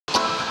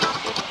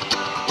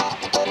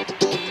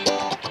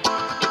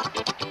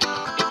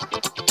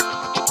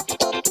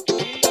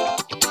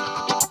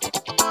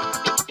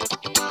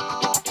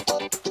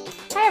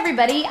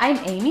everybody, I'm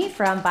Amy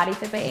from Body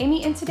Fit by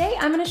Amy, and today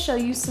I'm going to show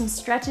you some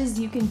stretches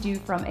you can do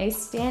from a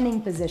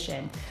standing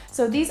position.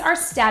 So these are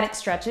static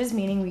stretches,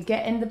 meaning we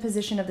get in the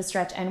position of the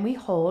stretch and we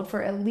hold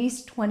for at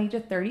least 20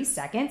 to 30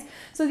 seconds.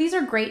 So these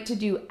are great to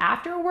do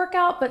after a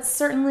workout, but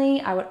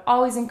certainly I would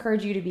always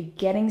encourage you to be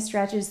getting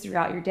stretches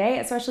throughout your day,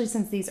 especially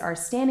since these are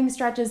standing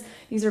stretches.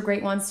 These are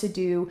great ones to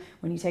do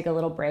when you take a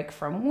little break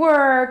from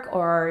work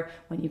or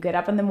when you get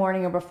up in the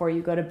morning or before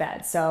you go to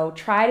bed. So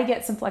try to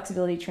get some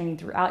flexibility training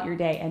throughout your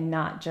day and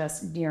not just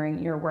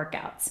during your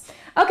workouts.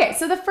 Okay,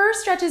 so the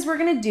first stretches we're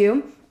gonna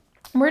do,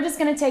 we're just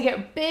gonna take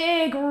a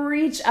big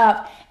reach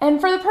up.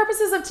 And for the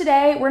purposes of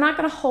today, we're not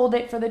gonna hold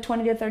it for the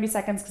 20 to 30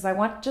 seconds because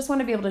I just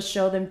want to be able to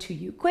show them to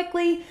you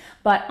quickly,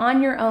 but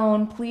on your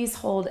own, please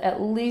hold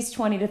at least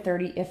 20 to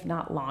 30, if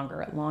not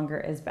longer. Longer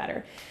is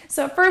better.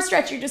 So first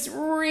stretch, you're just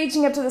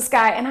reaching up to the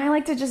sky, and I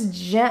like to just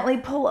gently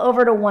pull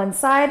over to one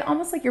side,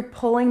 almost like you're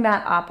pulling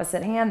that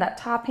opposite hand, that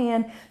top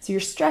hand. So you're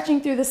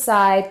stretching through the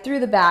side, through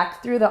the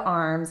back, through the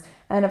arms,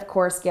 and of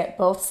course, get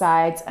both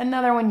sides.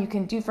 Another one you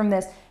can do from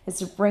this is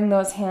to bring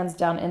those hands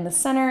down in the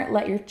center,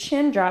 let your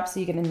chin drop so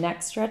you get a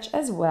neck stretch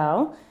as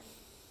well.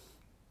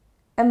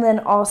 And then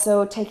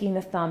also taking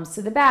the thumbs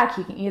to the back,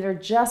 you can either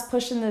just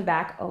push in the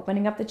back,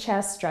 opening up the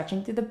chest,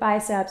 stretching through the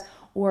biceps,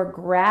 or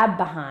grab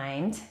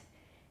behind.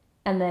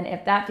 And then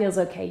if that feels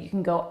okay, you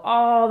can go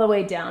all the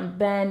way down,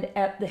 bend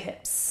at the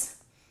hips.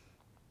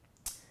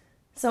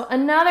 So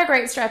another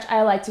great stretch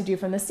I like to do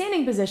from the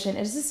standing position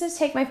is just to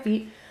take my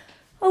feet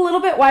a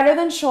little bit wider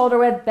than shoulder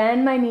width,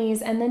 bend my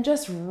knees, and then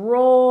just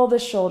roll the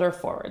shoulder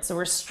forward. So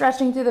we're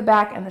stretching through the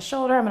back and the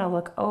shoulder. I'm gonna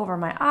look over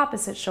my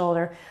opposite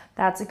shoulder.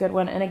 That's a good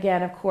one. And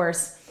again, of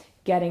course,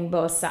 getting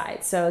both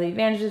sides. So the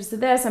advantages to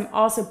this, I'm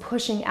also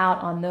pushing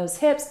out on those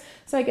hips,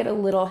 so I get a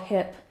little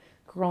hip,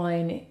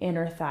 groin,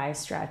 inner thigh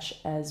stretch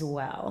as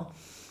well.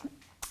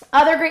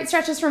 Other great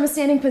stretches from a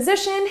standing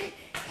position,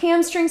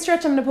 hamstring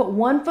stretch. I'm gonna put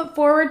one foot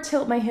forward,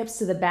 tilt my hips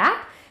to the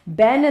back,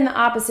 bend in the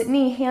opposite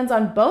knee, hands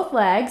on both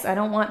legs. I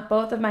don't want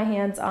both of my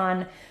hands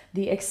on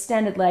the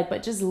extended leg,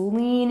 but just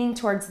leaning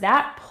towards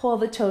that. Pull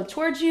the toe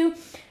towards you,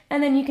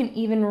 and then you can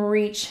even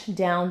reach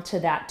down to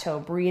that toe,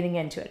 breathing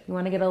into it. You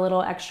want to get a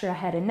little extra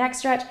head and neck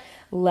stretch,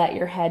 let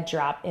your head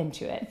drop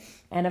into it.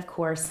 And of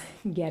course,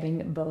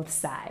 getting both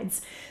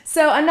sides.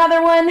 So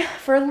another one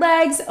for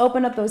legs,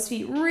 open up those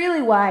feet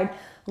really wide,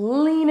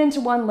 lean into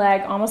one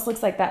leg, almost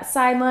looks like that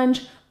side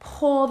lunge,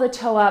 pull the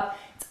toe up.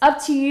 Up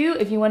to you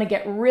if you want to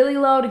get really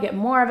low to get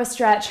more of a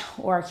stretch,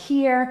 or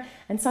here.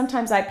 And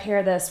sometimes I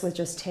pair this with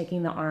just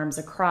taking the arms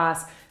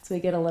across so we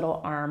get a little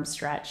arm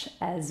stretch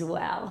as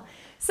well.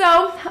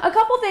 So a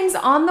couple things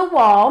on the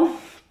wall.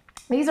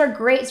 These are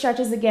great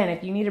stretches, again,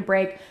 if you need a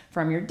break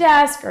from your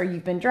desk or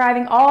you've been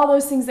driving, all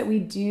those things that we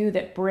do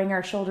that bring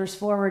our shoulders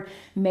forward,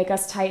 make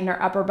us tighten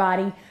our upper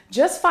body.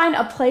 Just find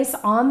a place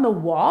on the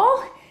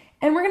wall,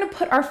 and we're going to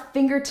put our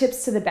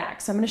fingertips to the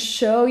back. So I'm going to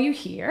show you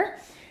here.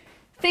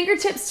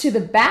 Fingertips to the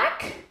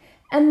back,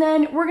 and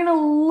then we're gonna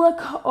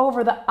look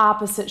over the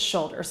opposite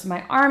shoulder. So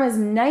my arm is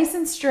nice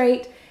and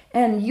straight,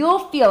 and you'll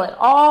feel it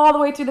all the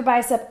way through the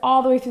bicep,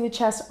 all the way through the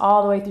chest,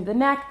 all the way through the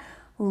neck,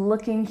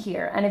 looking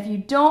here. And if you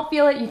don't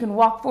feel it, you can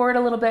walk forward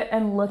a little bit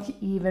and look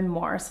even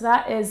more. So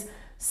that is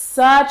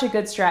such a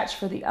good stretch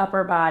for the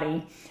upper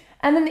body.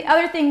 And then the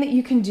other thing that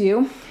you can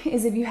do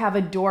is if you have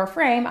a door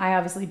frame, I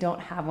obviously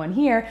don't have one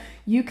here,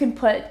 you can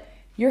put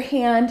your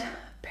hand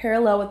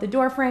parallel with the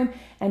door frame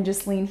and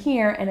just lean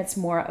here, and it's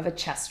more of a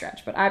chest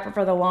stretch. But I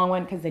prefer the long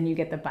one because then you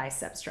get the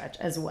bicep stretch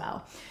as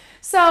well.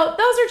 So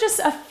those are just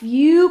a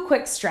few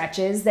quick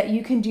stretches that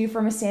you can do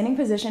from a standing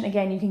position.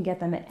 Again, you can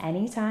get them at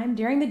any time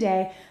during the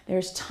day.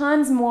 There's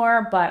tons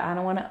more, but I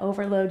don't want to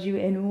overload you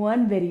in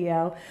one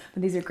video.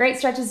 But these are great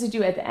stretches to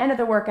do at the end of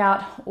the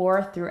workout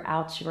or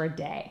throughout your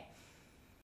day.